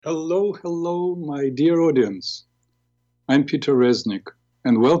Hello, hello, my dear audience. I'm Peter Reznik,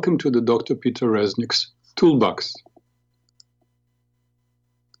 and welcome to the Dr. Peter Reznik's Toolbox.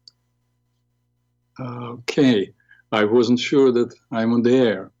 Okay, I wasn't sure that I'm on the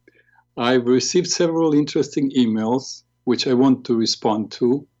air. I've received several interesting emails, which I want to respond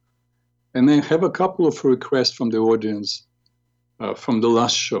to, and I have a couple of requests from the audience from the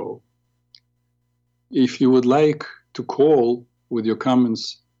last show. If you would like to call with your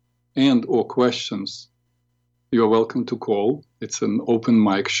comments and or questions, you are welcome to call. It's an open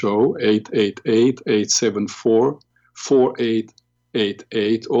mic show,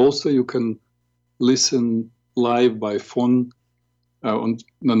 888-874-4888. Also, you can listen live by phone on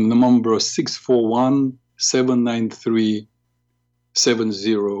the number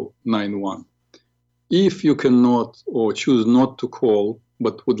 641-793-7091. If you cannot or choose not to call,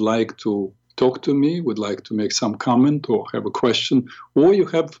 but would like to talk to me, would like to make some comment or have a question, or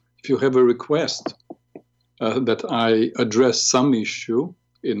if you have a request that I address some issue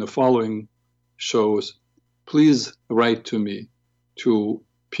in the following shows, please write to me to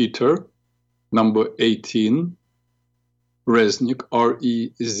Peter, number 18, Reznik,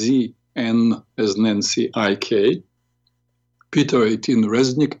 R-E-Z-N as Nancy, I-K, Peter 18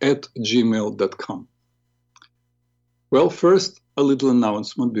 Reznik at gmail.com. Well, first, a little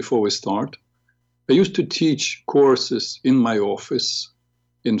announcement before we start. I used to teach courses in my office.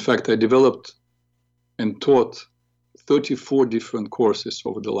 In fact, I developed and taught 34 different courses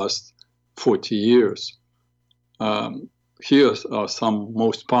over the last 40 years. Here are some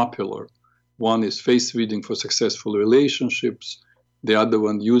most popular. One is Face Reading for Successful Relationships. The other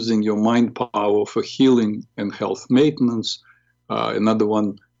one, Using Your Mind Power for Healing and Health Maintenance. Another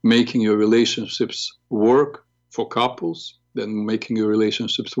one, Making Your Relationships Work for couples. Then Making Your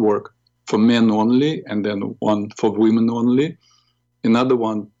Relationships Work for men only. And then one for women only. Another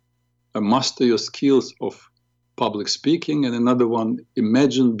one, Master Your Skills of Public Speaking, and another one,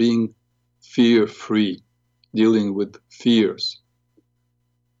 Imagine Being Fear-Free, dealing with fears.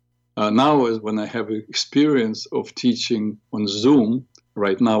 Now, when I have experience of teaching on Zoom,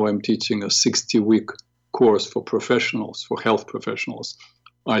 right now I'm teaching a 60-week course for professionals, for health professionals.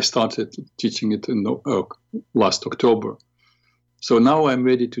 I started teaching it in last October. So now I'm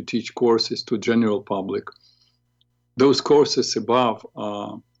ready to teach courses to general public. Those courses above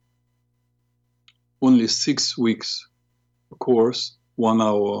are only 6 weeks course, 1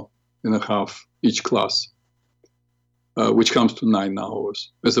 hour and a half each class, which comes to 9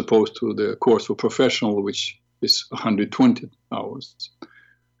 hours, as opposed to the course for professional, which is 120 hours.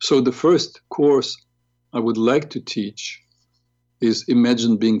 So the first course I would like to teach is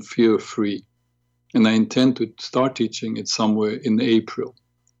Imagine Being Fear-Free. And I intend to start teaching it somewhere in April.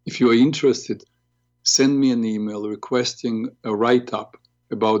 If you are interested, send me an email requesting a write-up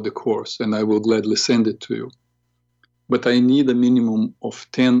about the course, and I will gladly send it to you. But I need a minimum of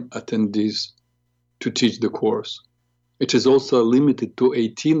 10 attendees to teach the course. It is also limited to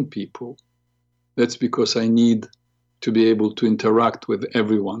 18 people. That's because I need to be able to interact with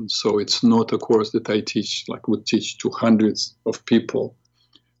everyone. So it's not a course that I teach, would teach to hundreds of people.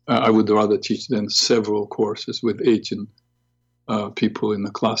 I would rather teach then several courses with 18 people in the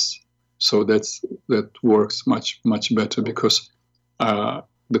class. So that works much, much better because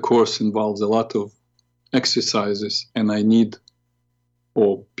the course involves a lot of exercises, and I need,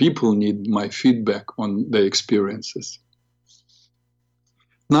 or people need, my feedback on their experiences.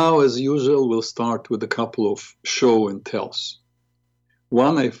 Now, as usual, we'll start with a couple of show and tells.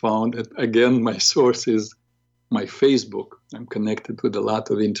 One, I found that, again, my source is my Facebook. I'm connected with a lot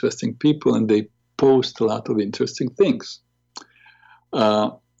of interesting people, and they post a lot of interesting things.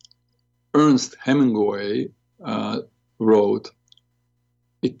 Ernest Hemingway wrote,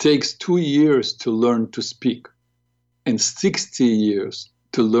 "It takes 2 years to learn to speak and 60 years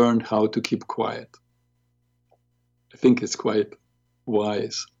to learn how to keep quiet." I think it's quite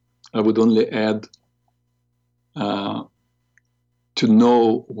wise. I would only add to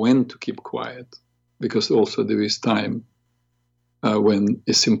know when to keep quiet, because also there is time when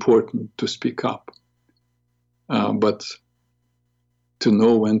it's important to speak up. But to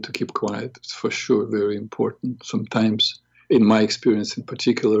know when to keep quiet is for sure very important. Sometimes, in my experience in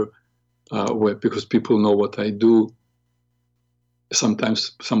particular, because people know what I do,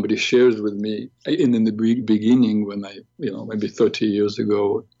 sometimes somebody shares with me, in the beginning when I, maybe 30 years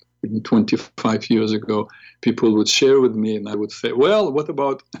ago, even 25 years ago, people would share with me and I would say, well, what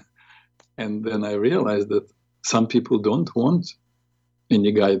about, and then I realized that some people don't want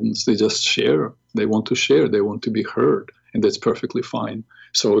any guidance. They just share. They want to share. They want to be heard. And that's perfectly fine.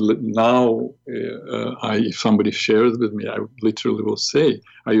 So now, if somebody shares with me, I literally will say,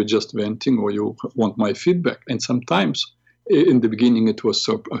 "Are you just venting, or you want my feedback?" And sometimes, in the beginning, it was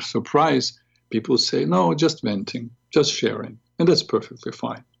a surprise. People say, "No, just venting, just sharing," and that's perfectly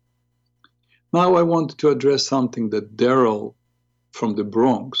fine. Now I want to address something that Daryl from the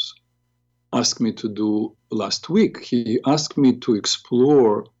Bronx asked me to do last week. He asked me to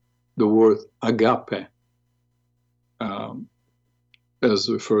explore the word agape, as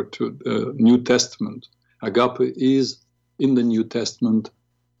referred to the New Testament. Agape is, in the New Testament,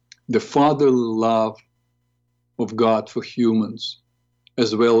 the fatherly love of God for humans,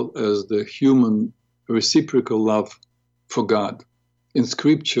 as well as the human reciprocal love for God. In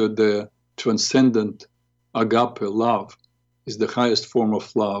Scripture, the transcendent agape love is the highest form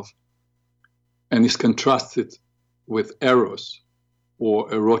of love and is contrasted with eros,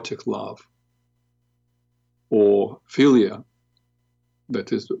 or erotic love, or philia,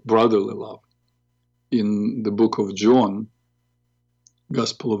 that is brotherly love. In the book of John,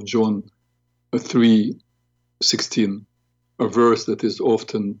 Gospel of John 3:16, a verse that is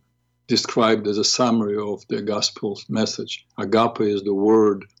often described as a summary of the Gospel's message. Agape is the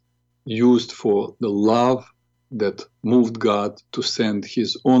word used for the love that moved God to send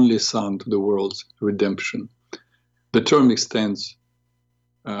his only Son to the world's redemption. The term extends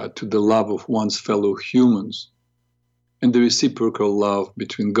to the love of one's fellow humans, and the reciprocal love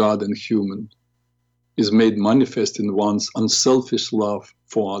between God and human is made manifest in one's unselfish love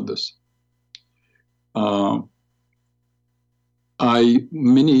for others.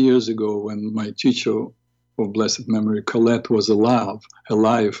 Many years ago, when my teacher of blessed memory, Colette, was alive,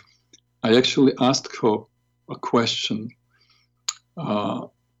 I actually asked her a question.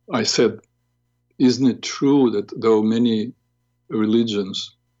 I said, "Isn't it true that though many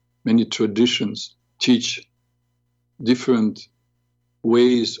religions, many traditions teach different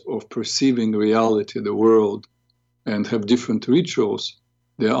ways of perceiving reality, the world, and have different rituals,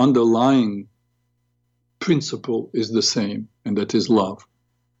 their underlying principle is the same, and that is love?"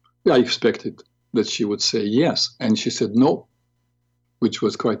 I expected that she would say yes, and she said no, which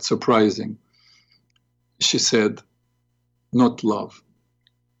was quite surprising. She said, "Not love,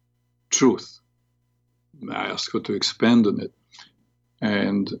 truth." I asked her to expand on it,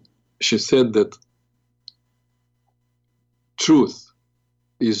 and she said that truth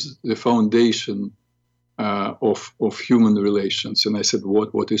is the foundation of human relations. And I said,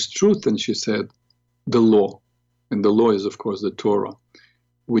 what is truth? And she said, the law. And the law is, of course, the Torah,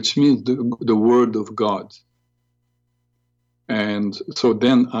 which means the word of God. And so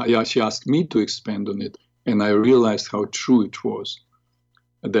then she asked me to expand on it, and I realized how true it was.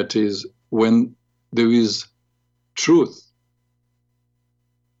 That is, when there is truth,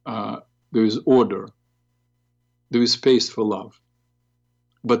 there is order, there is space for love.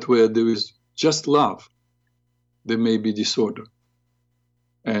 But where there is just love, there may be disorder.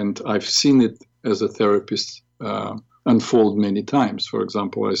 And I've seen it as a therapist unfold many times. For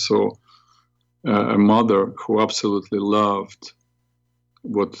example, I saw a mother who absolutely loved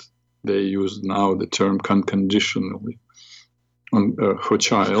what they use now, the term unconditionally, on her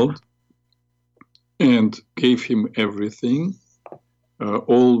child, and gave him everything,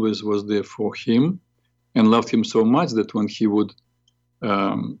 always was there for him, and loved him so much that when he would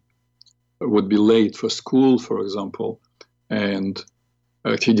be late for school, for example, and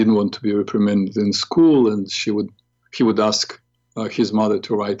he didn't want to be reprimanded in school, and he would ask his mother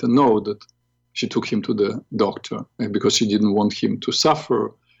to write a note that she took him to the doctor, and because she didn't want him to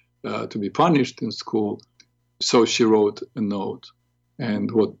suffer, to be punished in school, so she wrote a note.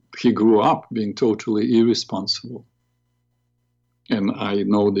 And what he grew up being totally irresponsible. And I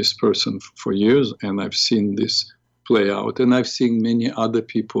know this person for years, and I've seen this play out. And I've seen many other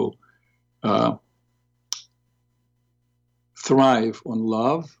people thrive on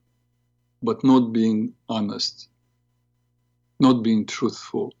love, but not being honest, not being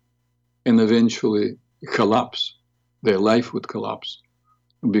truthful, and eventually collapse. Their life would collapse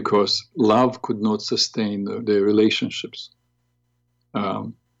because love could not sustain their relationships.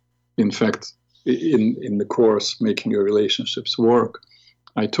 In fact, in the course, Making Your Relationships Work,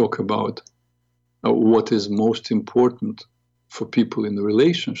 I talk about what is most important for people in a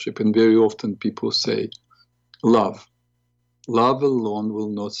relationship. And very often people say, love. Love alone will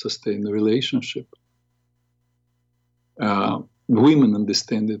not sustain the relationship. Women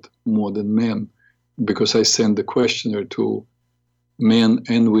understand it more than men, because I send the questionnaire to men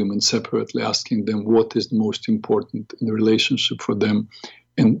and women separately, asking them what is the most important in the relationship for them.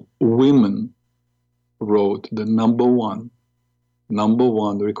 And women wrote the number one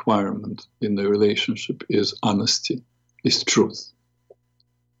requirement in the relationship is honesty, is truth.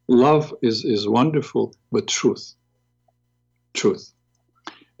 Love is wonderful, but truth.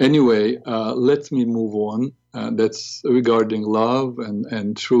 Anyway, let me move on. That's regarding love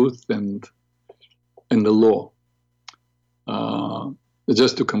and truth and the law.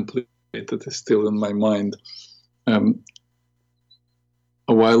 Just to complete it is still in my mind. A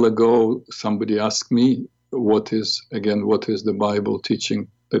while ago, somebody asked me, what is the Bible teaching,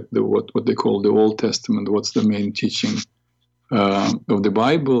 what they call the Old Testament, what's the main teaching of the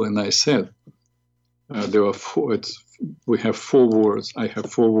Bible? And I said, there are we have 4 words. I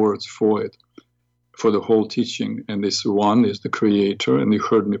have 4 words for it, for the whole teaching. And this one is the Creator, and you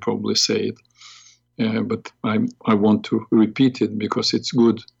heard me probably say it, but I want to repeat it because it's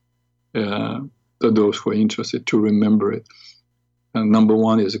good to those who are interested to remember it. And number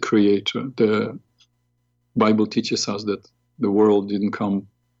 1 is the Creator. The Bible teaches us that the world didn't come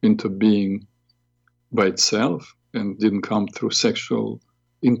into being by itself and didn't come through sexual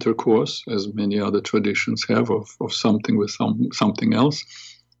intercourse, as many other traditions have, of something with something else.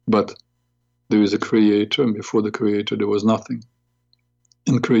 But there is a Creator, and before the Creator there was nothing.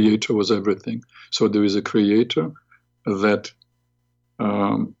 And Creator was everything. So there is a Creator that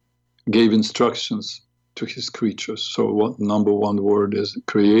gave instructions to his creatures. So number 1 word is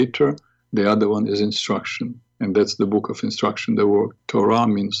Creator, the other one is instruction. And that's the book of instruction. The word Torah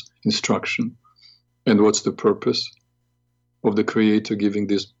means instruction. And what's the purpose of the Creator giving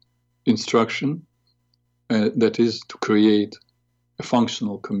this instruction? That is to create a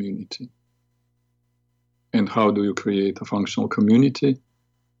functional community. And how do you create a functional community?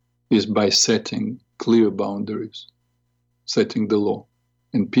 Is by setting clear boundaries, setting the law,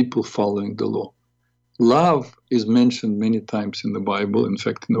 and people following the law. Love is mentioned many times in the Bible, in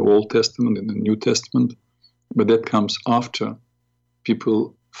fact, in the Old Testament, in the New Testament, but that comes after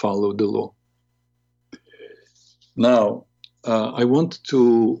people follow the law. Now, I want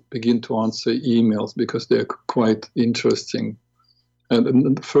to begin to answer emails because they're quite interesting.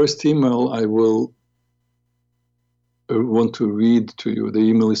 And the first email I will want to read to you. The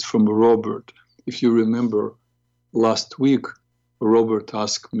email is from Robert. If you remember, last week, Robert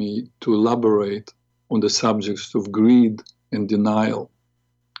asked me to elaborate on the subjects of greed and denial,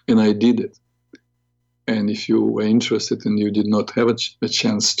 and I did it. And if you were interested and you did not have a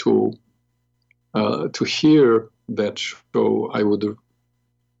chance to hear that show, I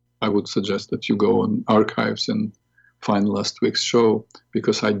would suggest that you go on archives and find last week's show,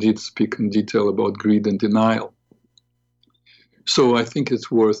 because I did speak in detail about greed and denial. So I think it's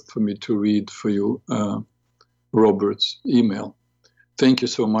worth for me to read for you Robert's email. Thank you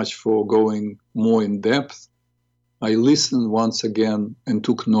so much for going more in depth. I listened once again and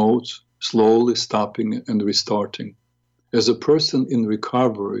took notes, slowly stopping and restarting. As a person in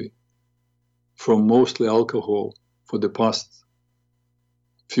recovery from mostly alcohol for the past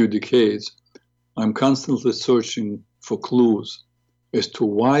few decades, I'm constantly searching for clues as to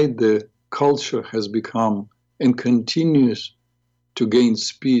why the culture has become and continues to gain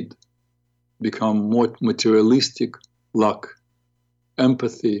speed, become more materialistic, lack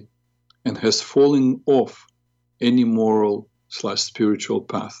empathy, and has fallen off any moral/spiritual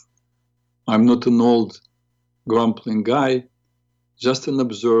path. I'm not an old grumbling guy, just an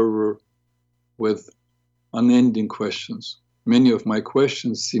observer with unending questions. Many of my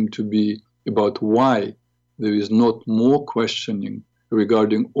questions seem to be about why there is not more questioning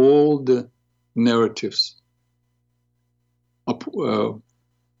regarding all the narratives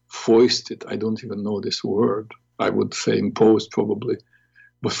foisted, I don't even know this word, I would say imposed probably,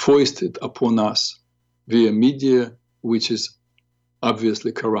 but foisted upon us via media, which is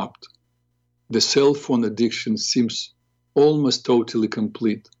obviously corrupt. The cell phone addiction seems almost totally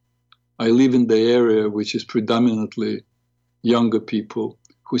complete. I live in the area which is predominantly younger people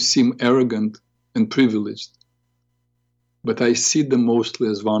who seem arrogant and privileged, but I see them mostly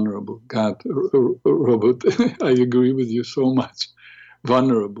as vulnerable. God, Robert, I agree with you so much.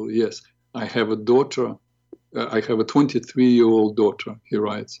 Vulnerable, yes. I have a daughter. I have a 23-year-old daughter, he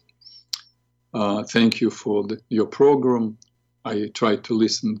writes. Thank you for your program. I try to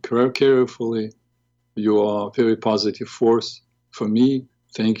listen carefully. You are a very positive force for me.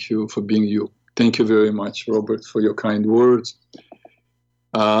 Thank you for being you. Thank you very much, Robert, for your kind words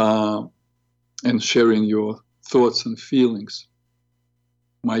and sharing your thoughts and feelings.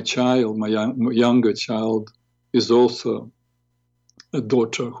 My child, my younger child, is also a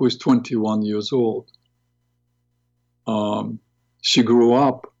daughter who is 21 years old. She grew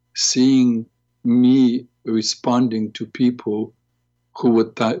up seeing me responding to people who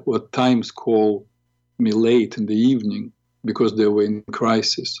would at times call me late in the evening because they were in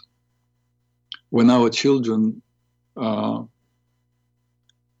crisis. When our children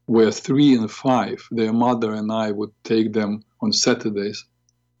were 3 and 5, their mother and I would take them on Saturdays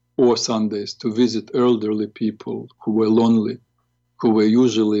or Sundays to visit elderly people who were lonely, who were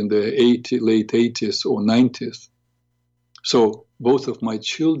usually in their late 80s or 90s. So both of my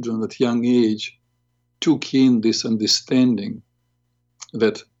children at young age took in this understanding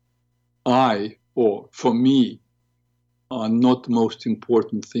that I, or for me, are not most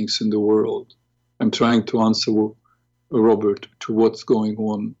important things in the world. I'm trying to answer, Robert, to what's going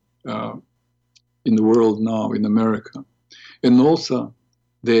on in the world now in America. And also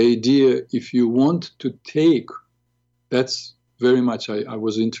the idea, if you want to take, that's very much I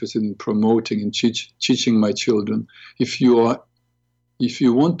was interested in promoting and teaching my children. If you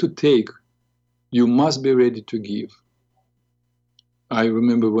want to take, you must be ready to give. I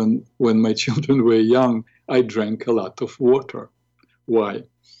remember when my children were young, I drank a lot of water. Why?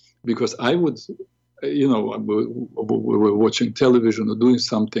 Because I would, we were watching television or doing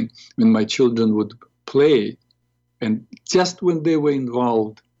something, and my children would play, and just when they were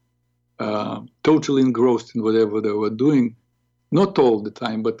involved, totally engrossed in whatever they were doing, not all the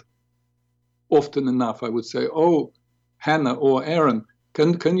time, but often enough, I would say, "Oh, Hannah or Aaron,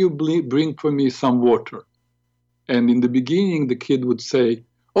 can you bring for me some water?" And in the beginning, the kid would say,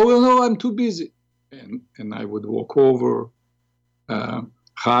 "Oh, well, no, I'm too busy." And I would walk over,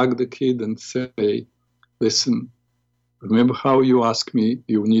 hug the kid and say, "Listen, remember how you asked me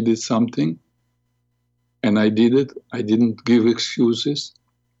you needed something? And I did it. I didn't give excuses.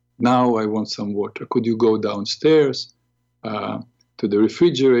 Now I want some water. Could you go downstairs to the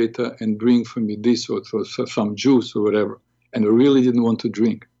refrigerator and bring for me this or some juice or whatever?" And I really didn't want to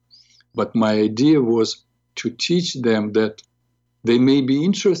drink. But my idea was to teach them that they may be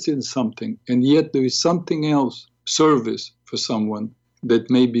interested in something, and yet there is something else, service for someone, that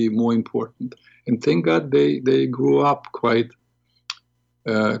may be more important. And thank God they grew up quite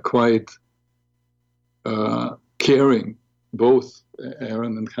caring, both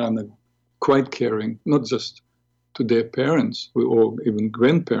Aaron and Hannah, quite caring, not just to their parents or even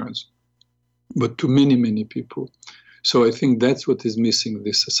grandparents, but to many, many people. So I think that's what is missing in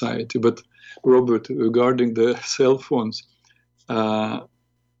this society. But Robert, regarding the cell phones,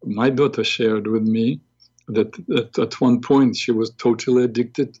 my daughter shared with me that at one point she was totally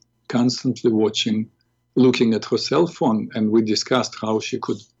addicted, constantly looking at her cell phone, and we discussed how she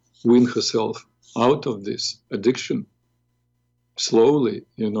could win herself out of this addiction slowly,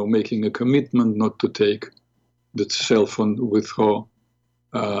 making a commitment not to take the cell phone with her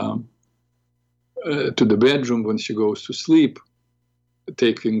to the bedroom when she goes to sleep,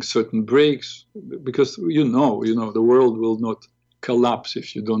 taking certain breaks, because the world will not collapse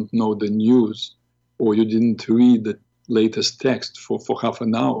if you don't know the news or you didn't read the latest text for half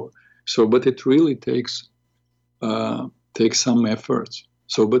an hour. So, but it really takes some efforts.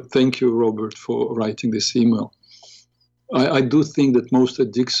 So, but thank you, Robert, for writing this email. I do think that most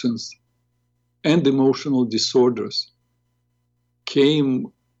addictions and emotional disorders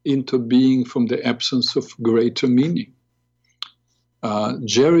came into being from the absence of greater meaning.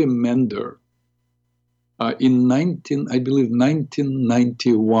 Jerry Mender, in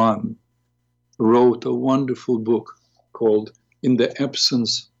 1991, wrote a wonderful book called In the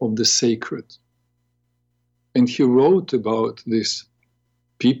Absence of the Sacred. And he wrote about this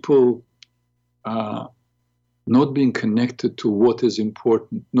people not being connected to what is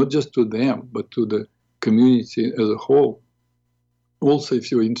important, not just to them, but to the community as a whole. Also, if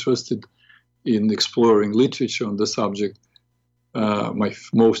you're interested in exploring literature on the subject, my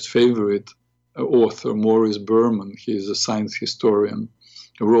most favorite author, Maurice Berman, he is a science historian,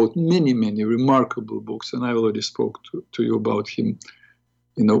 wrote many, many remarkable books, and I already spoke to you about him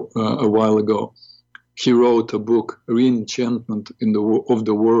a while ago. He wrote a book, Re-Enchantment of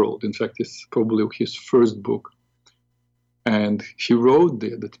the World. In fact, it's probably his first book. And he wrote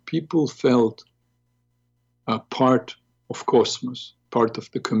there that people felt a part of cosmos, part of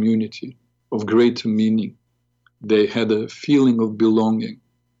the community, of greater meaning. They had a feeling of belonging.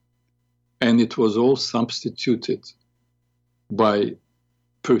 And it was all substituted by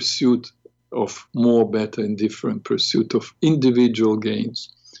pursuit of more, better, and different, pursuit of individual gains.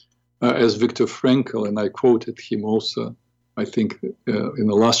 As Viktor Frankl, and I quoted him also, I think in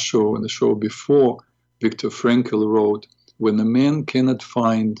the last show and the show before, Viktor Frankl wrote, when a man cannot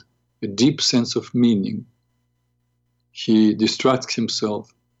find a deep sense of meaning, he distracts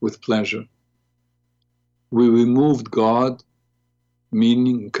himself with pleasure. We removed God,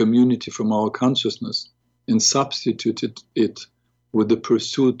 meaning, community from our consciousness and substituted it with the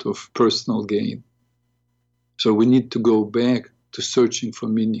pursuit of personal gain. So we need to go back to searching for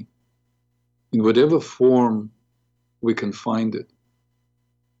meaning in whatever form we can find it.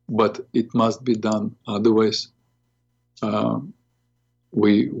 but it must be done. Otherwise,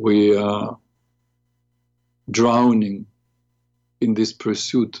 we are drowning in this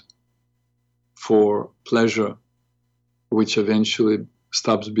pursuit for pleasure, which eventually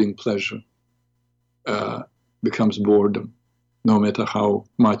stops being pleasure, becomes boredom. No matter how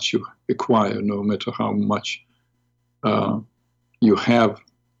much you acquire, no matter how much you have,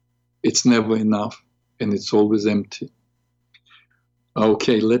 it's never enough, and it's always empty.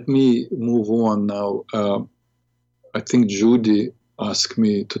 Okay, let me move on now. I think Judy asked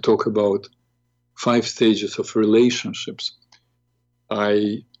me to talk about 5 stages of relationships.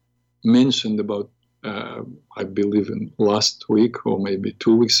 I mentioned about, I believe in last week or maybe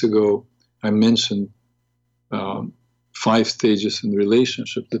 2 weeks ago, I mentioned 5 stages in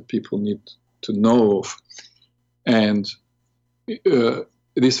relationship that people need to know of. And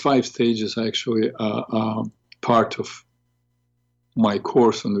these 5 stages actually are part of my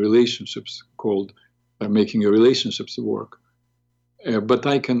course on relationships called Making Your Relationships Work. But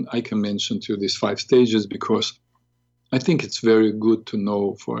I can mention to you these 5 stages because I think it's very good to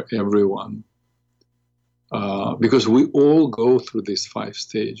know for everyone. Because we all go through these 5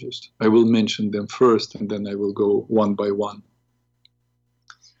 stages. I will mention them first, and then I will go one by one.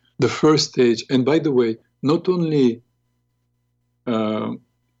 The first stage, and by the way, not only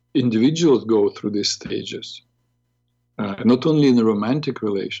individuals go through these stages, not only in romantic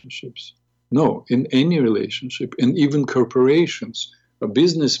relationships, no, in any relationship, and even corporations or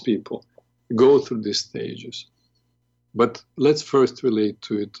business people go through these stages. But let's first relate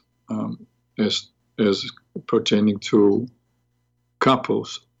to it as pertaining to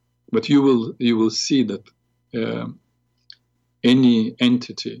couples. But you will see that any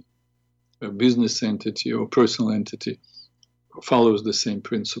entity, a business entity or personal entity, follows the same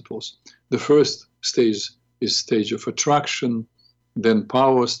principles. The first stage is stage of attraction, then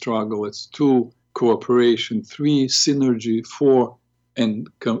power struggle, it's 2, cooperation, 3, synergy, 4, and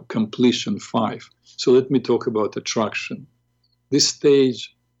completion, 5. So let me talk about attraction. This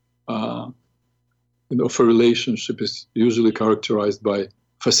stage of a relationship is usually characterized by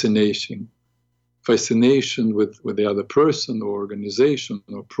fascination with the other person or organization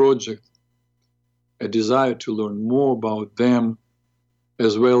or project, a desire to learn more about them,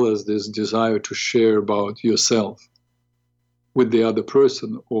 as well as this desire to share about yourself with the other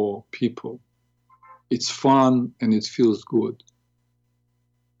person or people. It's fun and it feels good.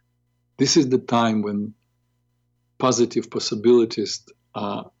 This is the time when positive possibilities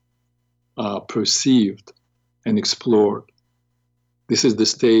are perceived and explored. This is the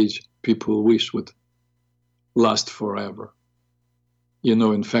stage people wish would last forever. You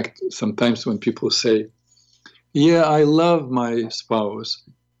know, in fact, sometimes when people say, yeah, I love my spouse,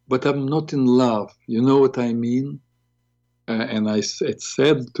 but I'm not in love. You know what I mean? And it's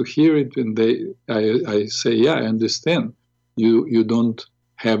sad to hear it, and I say, yeah, I understand. You don't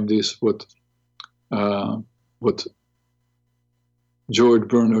have this what George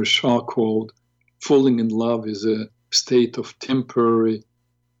Bernard Shaw called falling in love is a state of temporary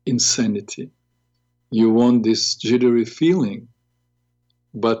insanity. You want this jittery feeling,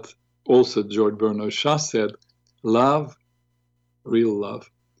 but also George Bernard Shaw said, love, real love,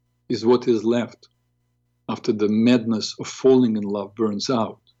 is what is left after the madness of falling in love burns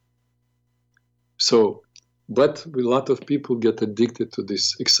out. So, but a lot of people get addicted to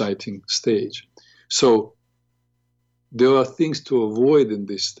this exciting stage. So there are things to avoid in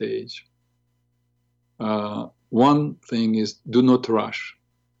this stage. One thing is do not rush.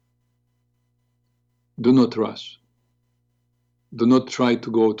 Do not rush. Do not try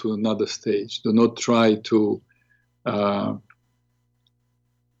to go to another stage. Do not try to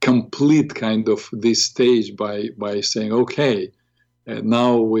complete kind of this stage by saying, okay,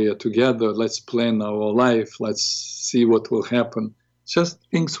 now we are together, let's plan our life, let's see what will happen. Just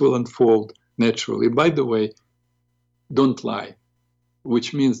things will unfold naturally. By the way, don't lie,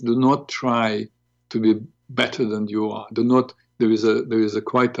 which means do not try to be better than you are. Do not, there is a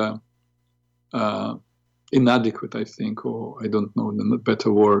quite a inadequate, I think, or I don't know the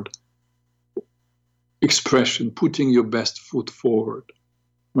better word, expression, putting your best foot forward.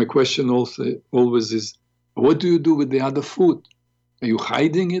 My question also always is, what do you do with the other foot? Are you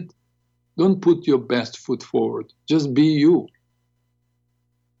hiding it? Don't put your best foot forward. Just be you.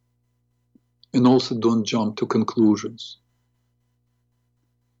 And also don't jump to conclusions.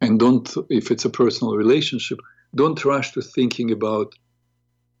 And don't, if it's a personal relationship, don't rush to thinking about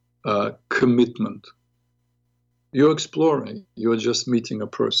commitment. You're exploring, you're just meeting a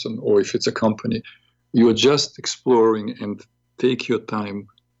person, or if it's a company, you're just exploring, and take your time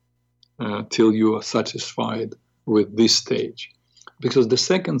till you are satisfied with this stage. Because the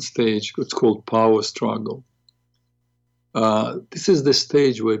second stage, it's called power struggle. This is the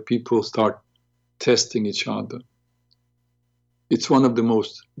stage where people start testing each other. It's one of the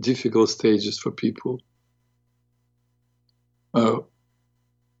most difficult stages for people. Who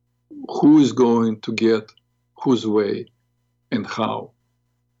is going to get whose way and how?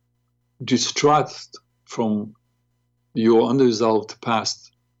 Distrust from your unresolved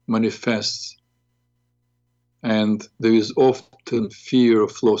past manifests, and there is often fear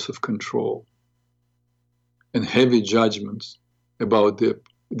of loss of control and heavy judgments about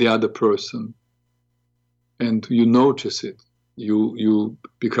the other person. And you notice it. You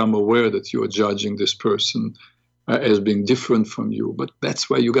become aware that you are judging this person as being different from you. But that's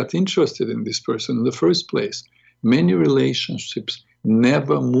why you got interested in this person in the first place. Many relationships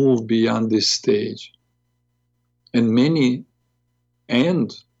never move beyond this stage. And many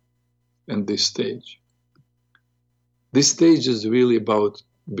end in this stage. This stage is really about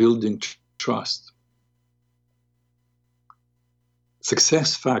building trust.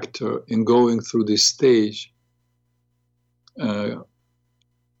 Success factor in going through this stage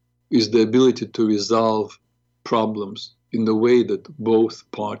is the ability to resolve problems in the way that both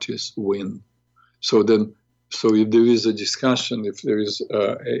parties win. So if there is a discussion, if there is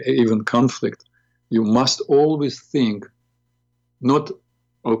even conflict, you must always think, not,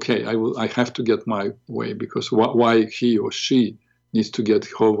 okay, I have to get my way because why he or she needs to get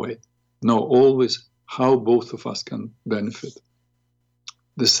her way. No, always how both of us can benefit.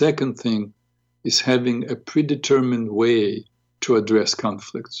 The second thing is having a predetermined way to address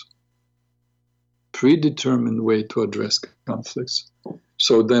conflicts. Predetermined way to address conflicts.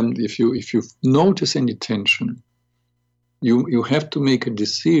 So then if you notice any tension, you have to make a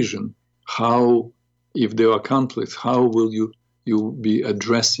decision how, if there are conflicts, how will you be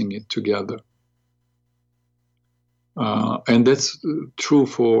addressing it together. And that's true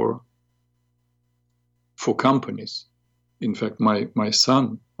for companies. In fact, my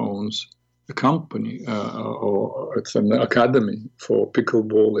son owns a company, or it's an academy for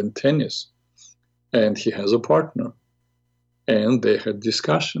pickleball and tennis, and he has a partner. And they had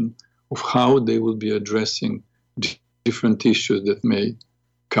discussion of how they will be addressing different issues that may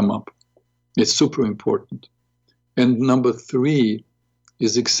come up. It's super important. And number 3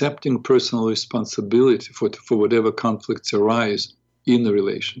 is accepting personal responsibility for whatever conflicts arise in a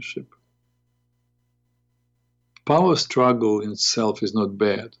relationship. Power struggle in itself is not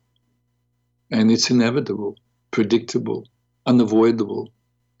bad. And it's inevitable, predictable, unavoidable,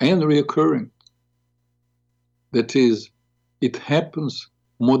 and reoccurring. That is, it happens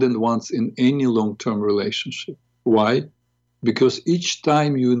more than once in any long-term relationship. Why? Because each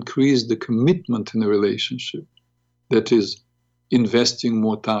time you increase the commitment in a relationship, that is, investing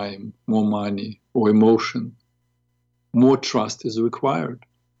more time, more money, or emotion, more trust is required.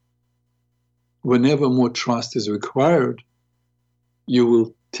 Whenever more trust is required, you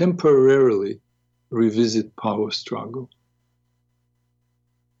will temporarily revisit power struggle.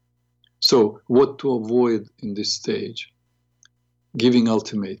 So, what to avoid in this stage? Giving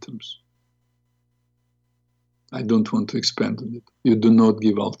ultimatums. I don't want to expand on it. You do not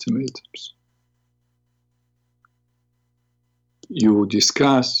give ultimatums. You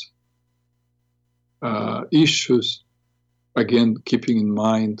discuss issues, again, keeping in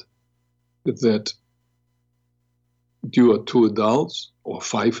mind that you are 2 adults or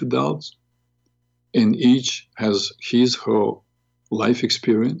 5 adults, and each has his, her life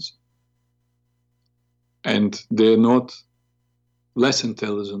experience, and they're not less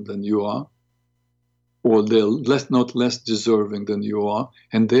intelligent than you are, or they're not less deserving than you are,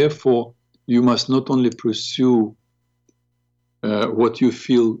 and therefore you must not only pursue what you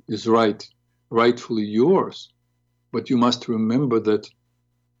feel is rightfully yours, but you must remember that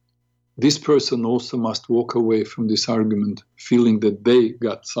this person also must walk away from this argument feeling that they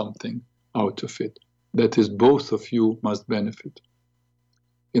got something out of it. That is, both of you must benefit.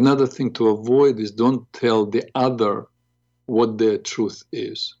 Another thing to avoid is don't tell the other what their truth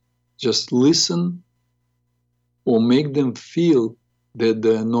is. Just listen or make them feel that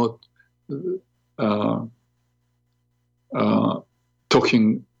they're not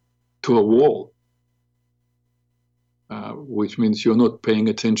talking to a wall, which means you're not paying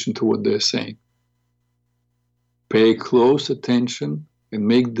attention to what they're saying. Pay close attention and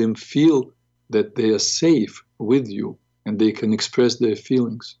make them feel that they are safe with you and they can express their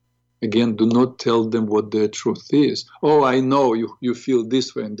feelings. Again, do not tell them what their truth is. Oh, I know you feel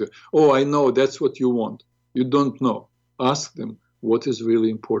this way. And oh, I know that's what you want. You don't know. Ask them what is really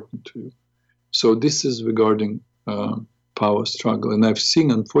important to you. So this is regarding power struggle. And I've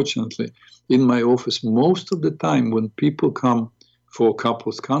seen, unfortunately, in my office, most of the time when people come for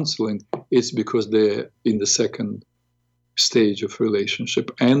couples counseling, it's because they're in the second stage of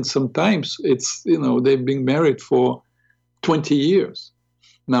relationship. And sometimes it's, they've been married for 20 years.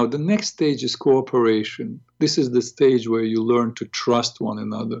 Now, the next stage is cooperation. This is the stage where you learn to trust one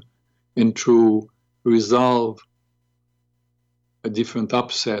another and to resolve different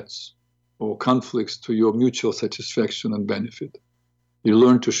upsets or conflicts to your mutual satisfaction and benefit. You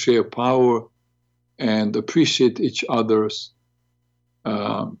learn to share power and appreciate each other's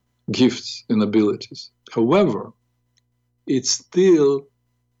gifts and abilities. However, it's still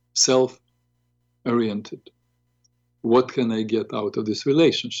self-oriented. What can I get out of this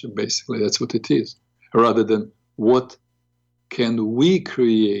relationship? Basically, that's what it is, rather than what can we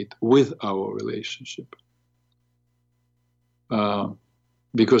create with our relationship.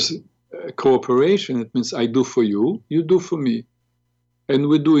 Because cooperation, it means I do for you, you do for me. And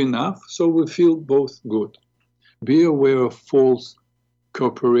we do enough, so we feel both good. Be aware of false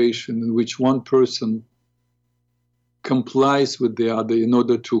cooperation in which one person complies with the other in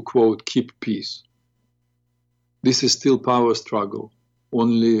order to, quote, keep peace. This is still power struggle,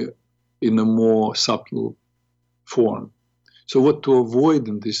 only in a more subtle form. So what to avoid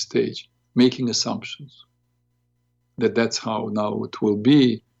in this stage? Making assumptions. That's how now it will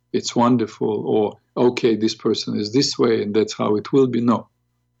be, it's wonderful, or okay, this person is this way and that's how it will be. No.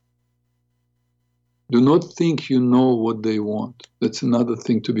 Do not think you know what they want. That's another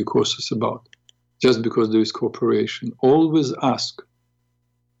thing to be cautious about. Just because there is cooperation, always ask.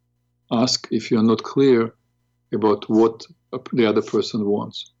 Ask if you're not clear about what the other person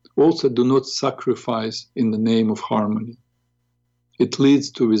wants. Also, do not sacrifice in the name of harmony. It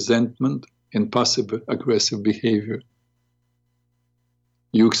leads to resentment and passive-aggressive behavior.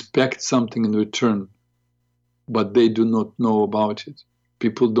 You expect something in return, but they do not know about it.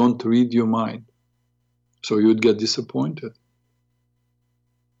 People don't read your mind, so you'd get disappointed.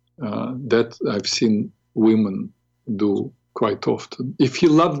 That I've seen women do quite often. If he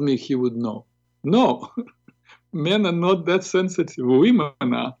loved me, he would know. No, men are not that sensitive. Women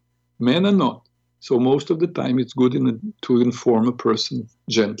are. Men are not. So most of the time, it's good to inform a person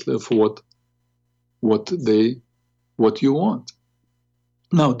gently of what you want.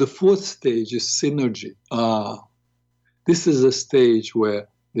 Now, the fourth stage is synergy. This is a stage where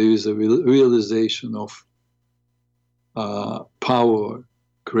there is a realization of power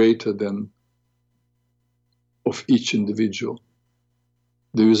greater than of each individual.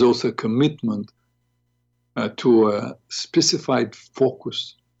 There is also a commitment to a specified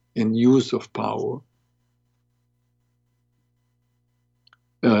focus and use of power.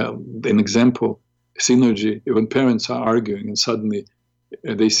 An example, synergy, when parents are arguing and suddenly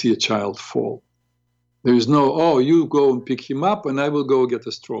they see a child fall. There is no, oh, you go and pick him up and I will go get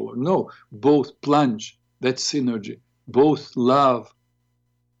a stroller. No, both plunge. That's synergy. Both love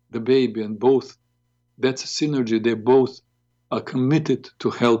the baby and both, that's a synergy. They both are committed to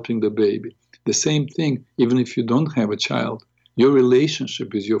helping the baby. The same thing, even if you don't have a child, your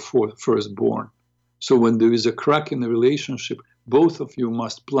relationship is your firstborn. So when there is a crack in the relationship, both of you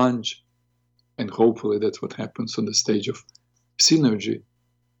must plunge. And hopefully that's what happens on the stage of synergy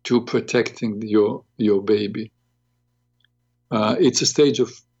to protecting your baby. It's a stage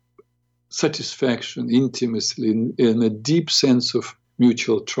of satisfaction, intimacy, in a deep sense of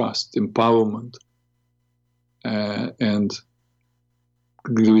mutual trust, empowerment, and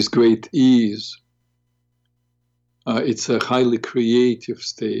with great ease. It's a highly creative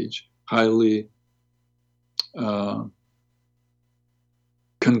stage, highly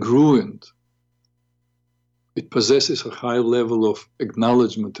congruent. It possesses a high level of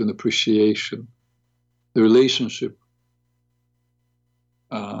acknowledgement and appreciation. The relationship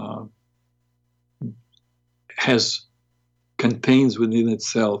contains within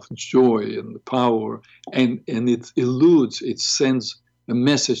itself joy and power, and it eludes, it sends a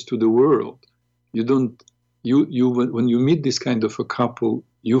message to the world. When you meet this kind of a couple,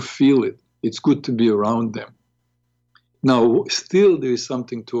 you feel it. It's good to be around them. Now, still there is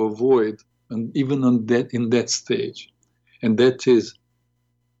something to avoid, and even in that stage, and that is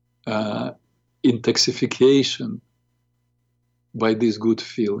intoxication by this good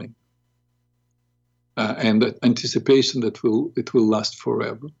feeling and that anticipation that it will last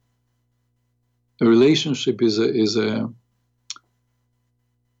forever. A relationship is a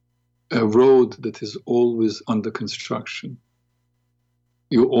road that is always under construction.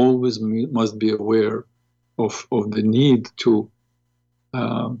 You always must be aware of the need to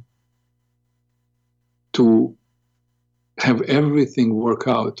have everything work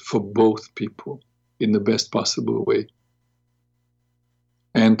out for both people in the best possible way.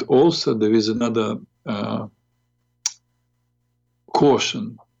 And also there is another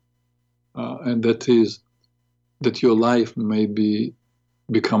caution, and that is that your life may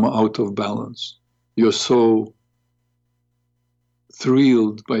become out of balance. You're so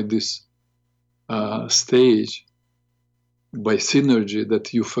thrilled by this stage, by synergy,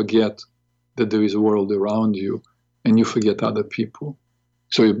 that you forget that there is a world around you, and you forget other people.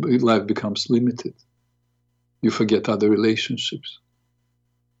 So your life becomes limited. You forget other relationships.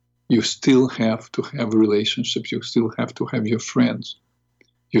 You still have to have relationships. You still have to have your friends.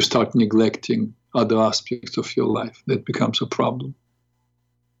 You start neglecting other aspects of your life. That becomes a problem.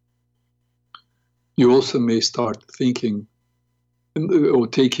 You also may start thinking or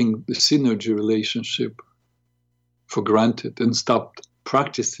taking the synergy relationship for granted and stop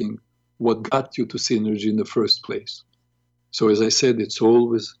practicing what got you to synergy in the first place. So as I said, it's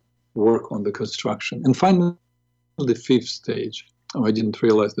always work on the construction. And finally, the fifth stage. Oh, I didn't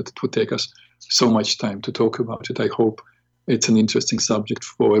realize that it would take us so much time to talk about it. I hope it's an interesting subject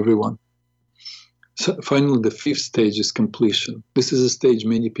for everyone. So finally, the fifth stage is completion. This is a stage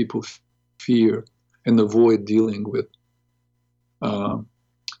many people fear and avoid dealing with.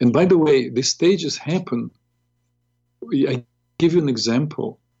 And by the way, these stages happen. I give you an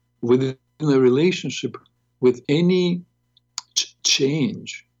example. Within a relationship, with any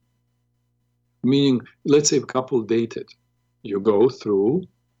change, meaning, let's say a couple dated, you go through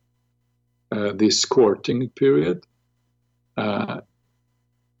this courting period,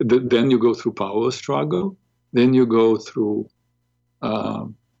 then you go through power struggle, then you go through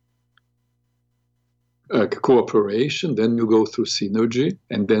cooperation, then you go through synergy,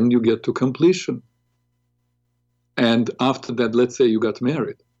 and then you get to completion. And after that, let's say you got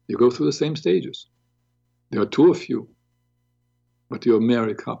married, you go through the same stages. There are two of you, but you're a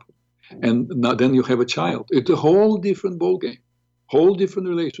married couple. And now then you have a child. It's a whole different ballgame, whole different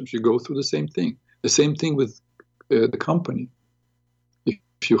relationship. You go through the same thing. The same thing with the company.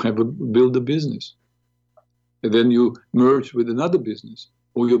 If you have build a business, and then you merge with another business,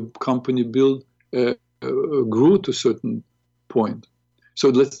 or your company grew to a certain point. So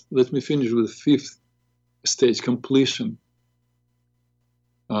let me finish with the fifth stage, completion.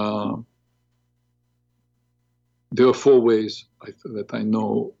 There are four ways that I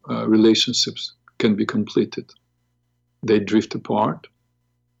know relationships can be completed. They drift apart,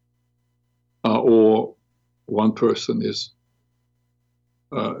 or one person is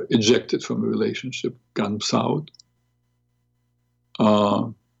ejected from a relationship, comes out.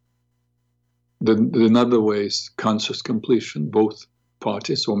 Another way is conscious completion. Both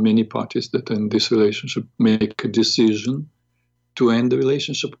parties or many parties that are in this relationship make a decision to end the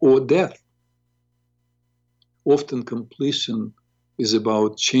relationship, or death. Often completion is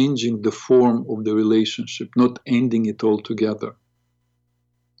about changing the form of the relationship, not ending it altogether.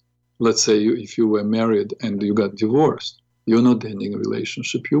 Let's say if you were married and you got divorced, you're not ending a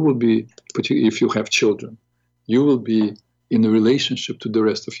relationship. You will be, if you have children, you will be in a relationship to the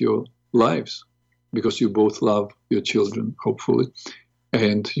rest of your lives, because you both love your children, hopefully,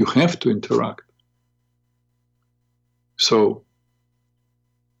 and you have to interact. So,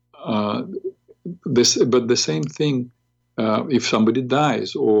 but the same thing, if somebody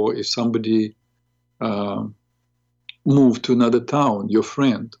dies, or if somebody moved to another town, your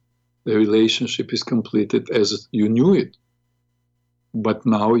friend, the relationship is completed as you knew it. But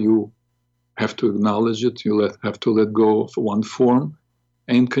now you have to acknowledge it, have to let go of one form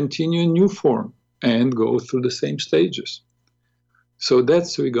and continue a new form and go through the same stages. So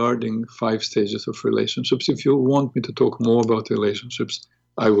that's regarding 5 stages of relationships. If you want me to talk more about relationships,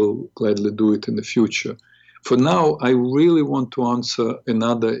 I will gladly do it in the future. For now, I really want to answer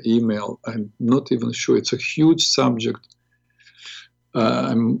another email. I'm not even sure. It's a huge subject.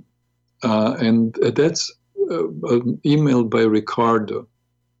 And that's an email by Ricardo.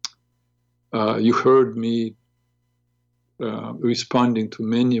 You heard me responding to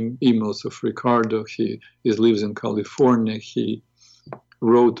many emails of Ricardo. He lives in California. He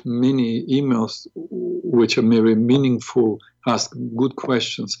wrote many emails which are very meaningful, ask good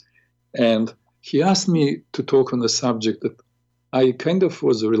questions. And he asked me to talk on a subject that I kind of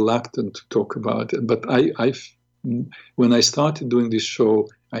was reluctant to talk about. But when I started doing this show,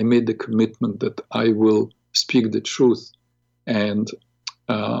 I made the commitment that I will speak the truth and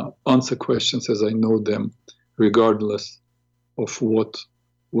answer questions as I know them, regardless of what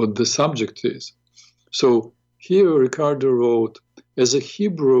the subject is. So here Ricardo wrote, as a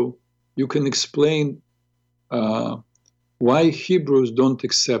Hebrew, you can explain why Hebrews don't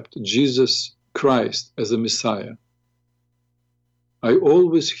accept Jesus Christ as a Messiah. I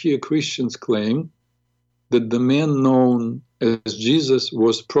always hear Christians claim that the man known as Jesus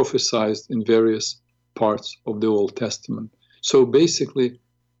was prophesied in various parts of the Old Testament. So basically,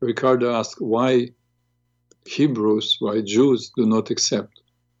 Ricardo asked why Jews do not accept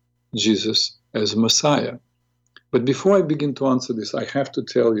Jesus as Messiah. But before I begin to answer this, I have to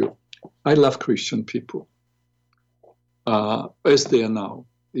tell you, I love Christian people, as they are now.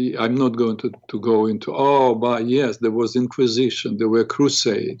 I'm not going to go into, but yes, there was Inquisition, there were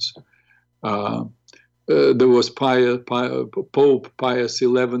Crusades, there was Pope Pius XI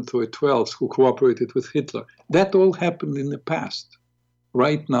or XII who cooperated with Hitler. That all happened in the past.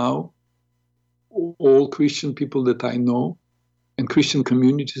 Right now, all Christian people that I know and Christian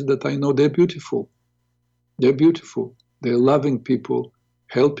communities that I know, they're beautiful. They're beautiful. They're loving people,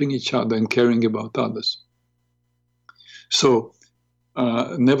 helping each other and caring about others. So,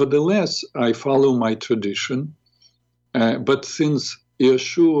 nevertheless, I follow my tradition. But since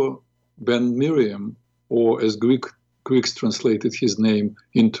Yeshua ben Miriam, or as Greeks translated his name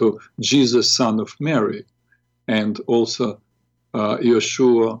into Jesus, son of Mary, and also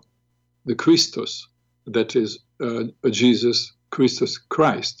Yeshua the Christos, that is Jesus Christus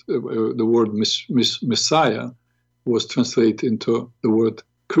Christ, the word Messiah was translated into the word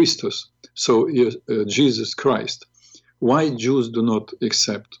Christus, so Jesus Christ. Why Jews do not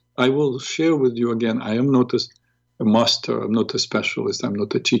accept? I will share with you again, I am not a master, I'm not a specialist, I'm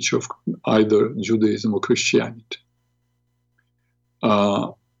not a teacher of either Judaism or Christianity.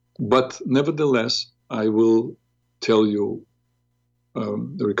 But nevertheless, I will tell you,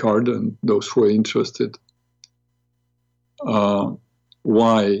 Ricardo, and those who are interested,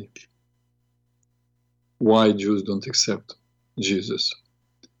 why Jews don't accept Jesus.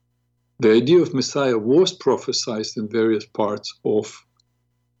 The idea of Messiah was prophesied in various parts of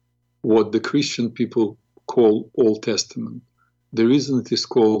what the Christian people call Old Testament. The reason it is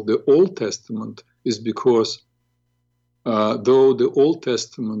called the Old Testament is because though the Old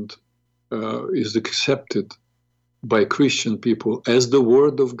Testament is accepted by Christian people as the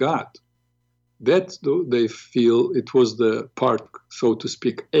Word of God, that they feel it was the part, so to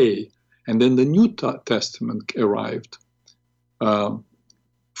speak, A. And then the New Testament arrived,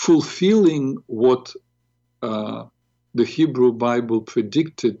 fulfilling what the Hebrew Bible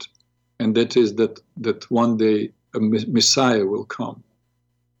predicted, and that is that one day a Messiah will come.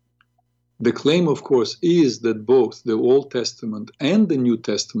 The claim, of course, is that both the Old Testament and the New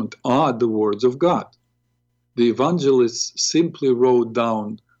Testament are the words of God. The evangelists simply wrote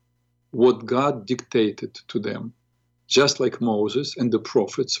down what God dictated to them, just like Moses and the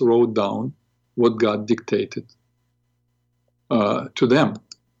prophets wrote down what God dictated to them.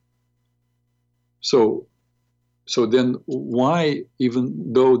 So then why,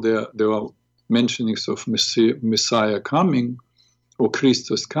 even though there are mentionings of Messiah coming or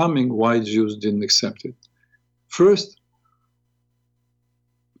Christus coming, why Jews didn't accept it? First,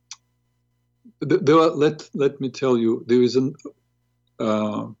 let me tell you, there is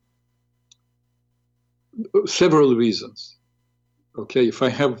several reasons. Okay, if I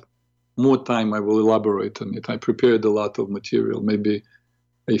have more time, I will elaborate on it. I prepared a lot of material. Maybe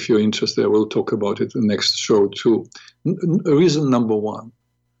if you're interested, I will talk about it in the next show too. Reason number one.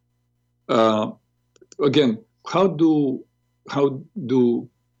 Again, how do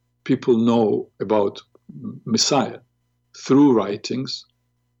people know about Messiah? Through writings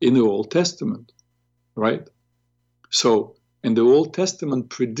in the Old Testament, right? So, and the Old Testament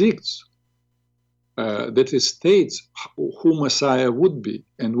predicts that it states who Messiah would be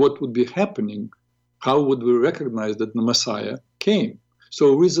and what would be happening. How would we recognize that the Messiah came?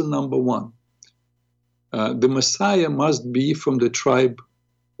 So reason number one, the Messiah must be from the tribe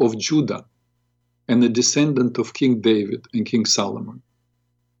of Judah and a descendant of King David and King Solomon.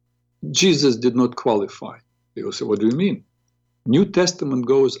 Jesus did not qualify. They will say, what do you mean? New Testament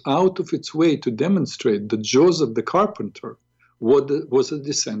goes out of its way to demonstrate that Joseph the carpenter was a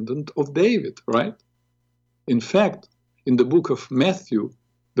descendant of David, right? In fact, in the book of Matthew,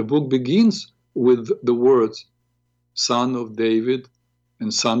 the book begins with the words, son of David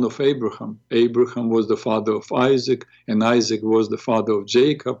and son of Abraham. Abraham was the father of Isaac, and Isaac was the father of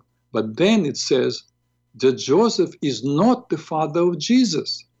Jacob. But then it says that Joseph is not the father of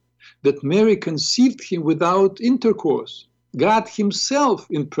Jesus, that Mary conceived him without intercourse. God himself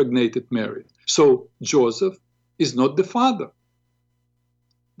impregnated Mary. So Joseph is not the father.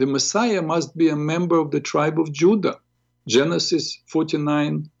 The Messiah must be a member of the tribe of Judah, Genesis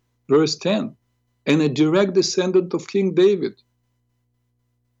 49, verse 10, and a direct descendant of King David,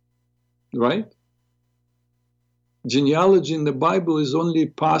 right? Genealogy in the Bible is only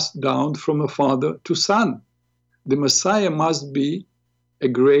passed down from a father to son. The Messiah must be a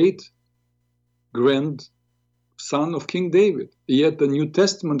great grandson of King David. Yet the New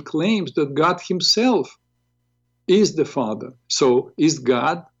Testament claims that God himself is the Father. So is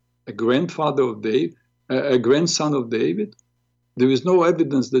God a grandfather of David, a grandson of David? There is no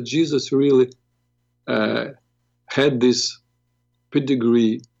evidence that Jesus really had this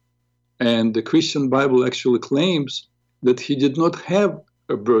pedigree, and the Christian Bible actually claims that he did not have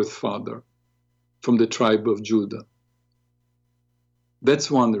a birth father from the tribe of Judah. That's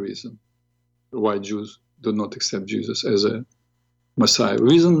one reason why Jews do not accept Jesus as a Messiah.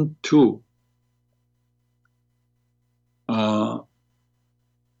 Reason two, when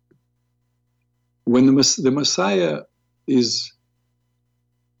the Messiah is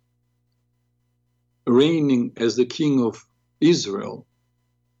reigning as the king of Israel,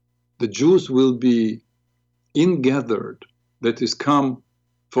 the Jews will be ingathered, that is, come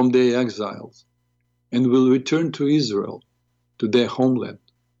from their exiles, and will return to Israel, to their homeland.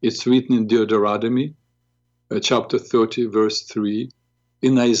 It's written in Deuteronomy, chapter 30, verse 3,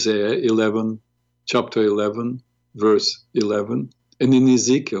 in Isaiah 11, chapter 11, verse 11, and in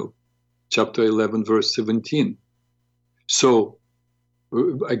Ezekiel, chapter 11, verse 17. So,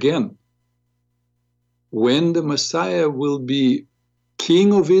 again, when the Messiah will be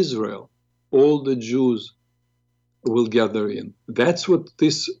king of Israel, all the Jews will gather in. That's what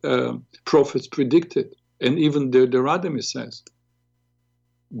these prophets predicted, and even Deuteronomy says.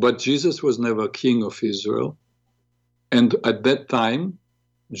 But Jesus was never king of Israel, and at that time,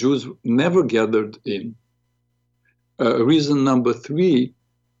 Jews never gathered in. Reason number three,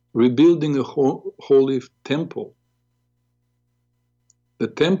 rebuilding a holy temple. The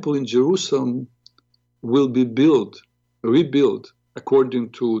temple in Jerusalem will be rebuilt, according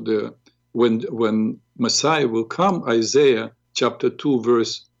to the when Messiah will come. Isaiah chapter 2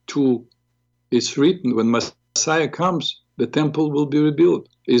 verse 2 is written, when Messiah comes, the temple will be rebuilt.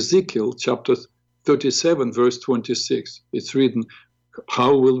 Ezekiel chapter 37 verse 26, it's written,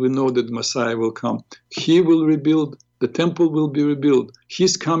 how will we know that Messiah will come? He will rebuild, the temple will be rebuilt.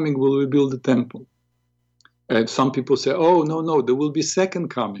 His coming will rebuild the temple. And some people say, oh, no, there will be second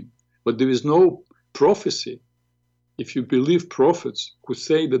coming. But there is no prophecy. If you believe prophets who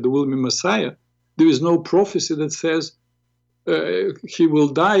say that there will be Messiah, there is no prophecy that says he will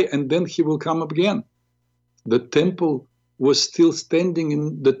die and then he will come up again. The temple was still standing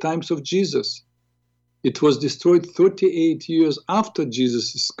in the times of Jesus. It was destroyed 38 years after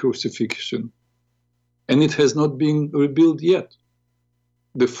Jesus' crucifixion, and it has not been rebuilt yet.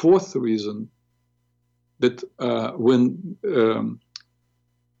 The fourth reason, that when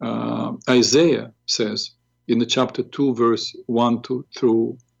Isaiah says in the chapter 2 verse 1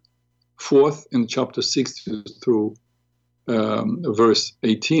 through 4th, in chapter 6 through verse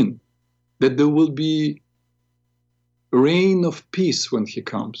 18, that there will be a reign of peace when he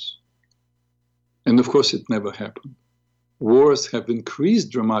comes. And of course it never happened. Wars have increased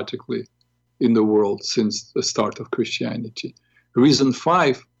dramatically in the world since the start of Christianity. Reason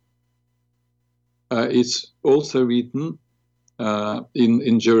 5, it's also written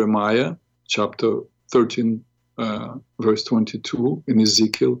in Jeremiah chapter 13 verse 22, in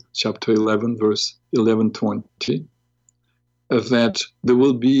Ezekiel chapter 11 verse 11-20, that there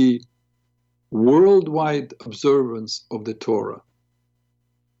will be worldwide observance of the Torah.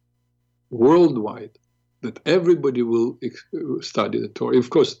 Worldwide, that everybody will study the Torah. Of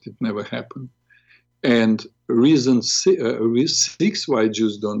course, it never happened. And reason 6 why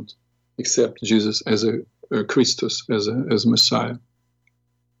Jews don't accept Jesus as a Christus, as Messiah.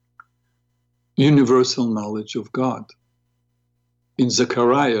 Universal knowledge of God. In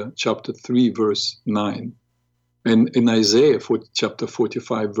Zechariah chapter 3 verse 9, and in Isaiah chapter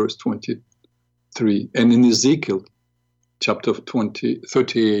 45 verse 23, and in Ezekiel chapter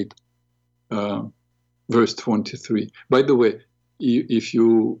 38 verse 23. By the way, if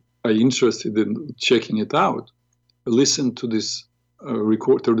you are interested in checking it out, listen to this the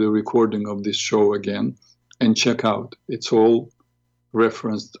recording of this show again and check out. It's all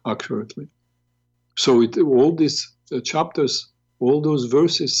referenced accurately. So all these chapters, all those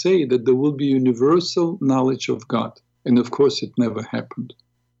verses say that there will be universal knowledge of God. And of course, it never happened.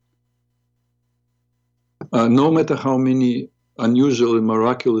 No matter how many unusual and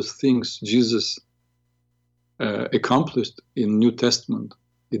miraculous things Jesus accomplished in New Testament,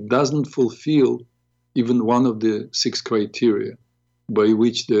 it doesn't fulfill even one of the 6 criteria by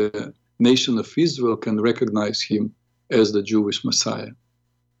which the nation of Israel can recognize him as the Jewish Messiah.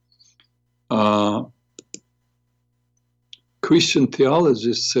 Christian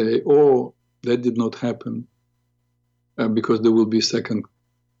theologists say, oh, that did not happen because there will be second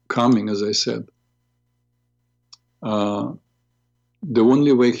coming, as I said. The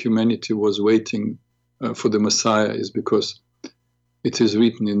only way humanity was waiting for the Messiah is because it is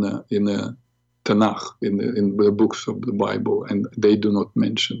written in a Tanakh, in the books of the Bible, and they do not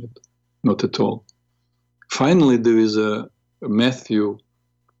mention it, not at all. Finally, there is a Matthew.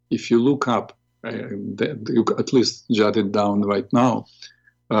 If you look up, you at least jot it down right now.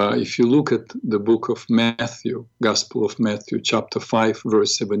 If you look at the book of Matthew, Gospel of Matthew, chapter 5,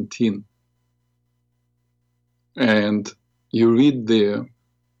 verse 17, and you read there,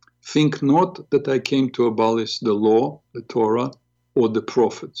 "Think not that I came to abolish the law, the Torah, or the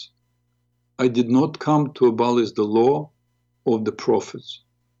prophets. I did not come to abolish the law or the prophets,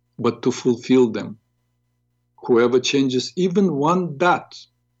 but to fulfill them. Whoever changes even one dot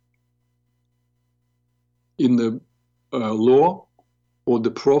in the law or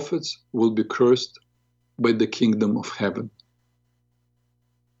the prophets will be cursed by the kingdom of heaven."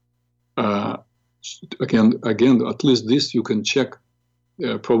 Again, at least this you can check,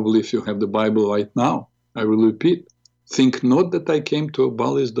 probably if you have the Bible right now. I will repeat. "Think not that I came to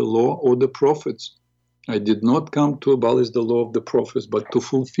abolish the law or the prophets. I did not come to abolish the law of the prophets, but to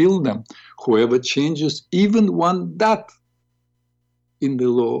fulfill them. Whoever changes even one dot in the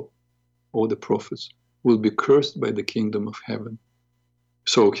law or the prophets will be cursed by the kingdom of heaven."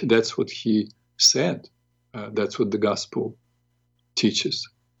 So that's what he said. That's what the gospel teaches.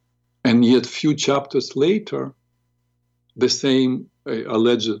 And yet, few chapters later, the same,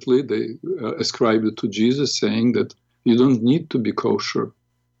 allegedly, they ascribed it to Jesus, saying that you don't need to be kosher.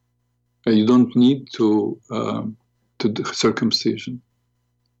 You don't need to do circumcision,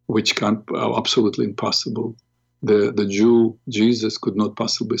 which can't, absolutely impossible. The Jew, Jesus, could not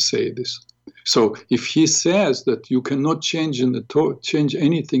possibly say this. So if he says that you cannot change change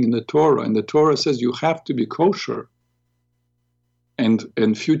anything in the Torah, and the Torah says you have to be kosher,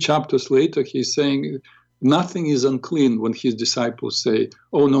 and few chapters later he's saying nothing is unclean, when his disciples say,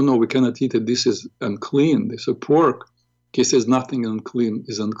 "Oh, no, we cannot eat it, this is unclean, this is pork," he says nothing unclean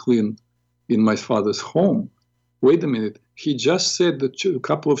is unclean in my Father's home. Wait a minute, he just said that a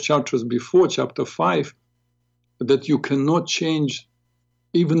couple of chapters before, chapter 5, that you cannot change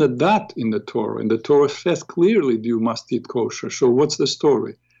even a dot in the Torah. And the Torah says clearly you must eat kosher. So what's the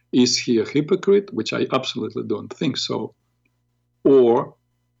story? Is he a hypocrite? Which I absolutely don't think so. Or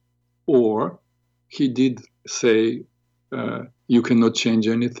he did say you cannot change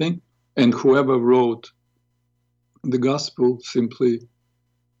anything, and whoever wrote the gospel simply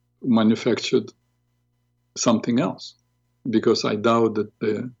manufactured something else. Because I doubt that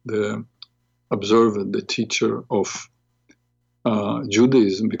the observer, the teacher of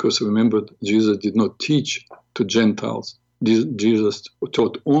Judaism, because remember, Jesus did not teach to Gentiles. Jesus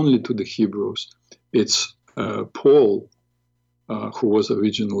taught only to the Hebrews. It's Paul, who was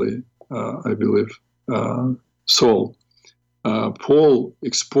originally, I believe, Saul. Paul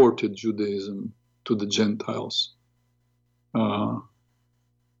exported Judaism to the Gentiles.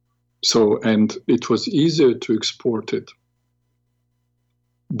 And it was easier to export it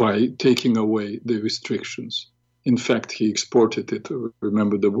by taking away the restrictions. In fact, he exported it.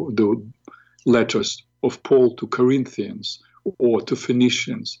 Remember the letters of Paul to Corinthians or to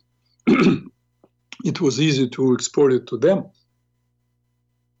Phoenicians. It was easy to export it to them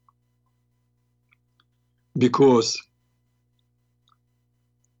because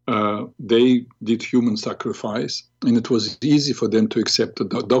they did human sacrifice, and it was easy for them to accept the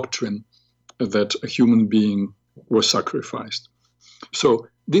doctrine that a human being was sacrificed. So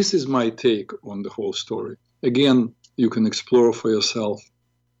this is my take on the whole story. Again, you can explore for yourself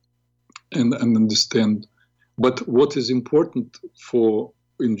and understand. But what is important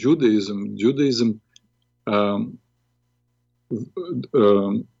in Judaism,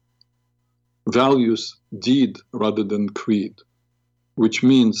 values deed rather than creed, which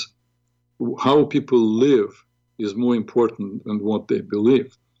means how people live is more important than what they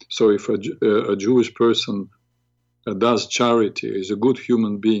believe. So if a Jewish person does charity, is a good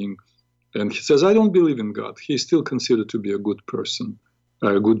human being, and he says, "I don't believe in God," he's still considered to be a good person,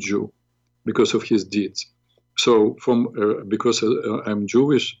 a good Jew, because of his deeds. So because I'm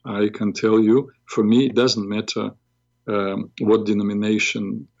Jewish, I can tell you, for me, it doesn't matter what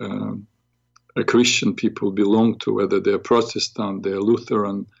denomination Christian people belong to, whether they're Protestant, they're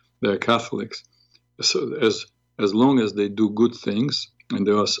Lutheran, they're Catholics. So as long as they do good things, and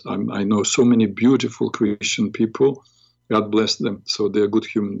I know so many beautiful Christian people, God bless them, so they're good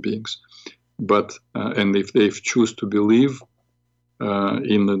human beings. But and if they choose to believe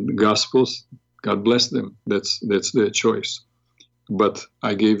in the Gospels, God bless them. That's their choice. But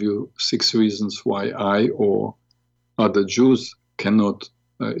I gave you 6 reasons why I or other Jews cannot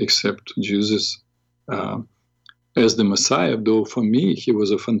accept Jesus as the Messiah, though for me he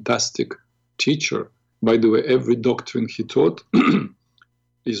was a fantastic teacher. By the way, every doctrine he taught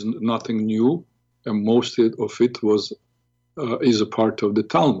is nothing new. and most of it is a part of the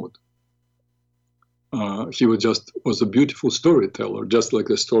Talmud. He was a beautiful storyteller, just like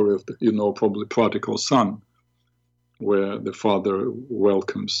the story of the, probably prodigal son, where the father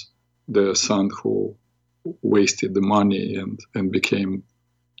welcomes the son who wasted the money and became,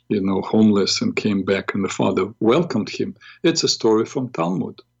 homeless and came back, and the father welcomed him. It's a story from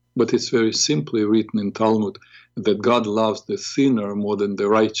Talmud, but it's very simply written in Talmud that God loves the sinner more than the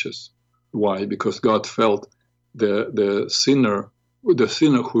righteous. Why? Because God felt the sinner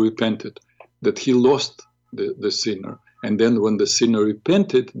who repented, that he lost the sinner. And then when the sinner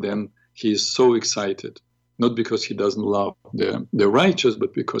repented, then he is so excited, not because he doesn't love the righteous,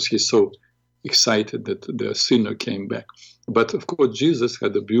 but because he's so excited that the sinner came back. But of course, Jesus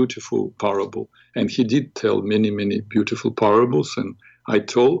had a beautiful parable, and he did tell many, many beautiful parables. And I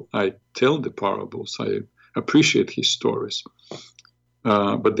tell the parables. I appreciate his stories.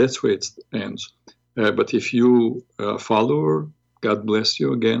 But that's where it ends. But if you are a follower, God bless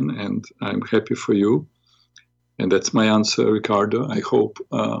you again, and I'm happy for you. And that's my answer, Ricardo. I hope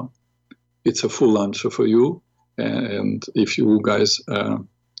it's a full answer for you. And if you guys,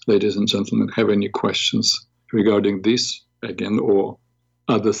 ladies and gentlemen, have any questions regarding this, again, or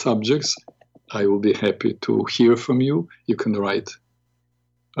other subjects, I will be happy to hear from you. You can write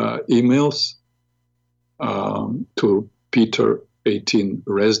emails to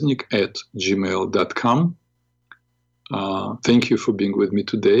peter18reznik@gmail.com. Thank you for being with me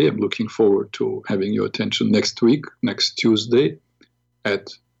today. I'm looking forward to having your attention next week, next Tuesday at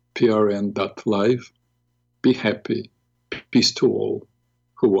prn.live. Be happy. Peace to all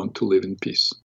who want to live in peace.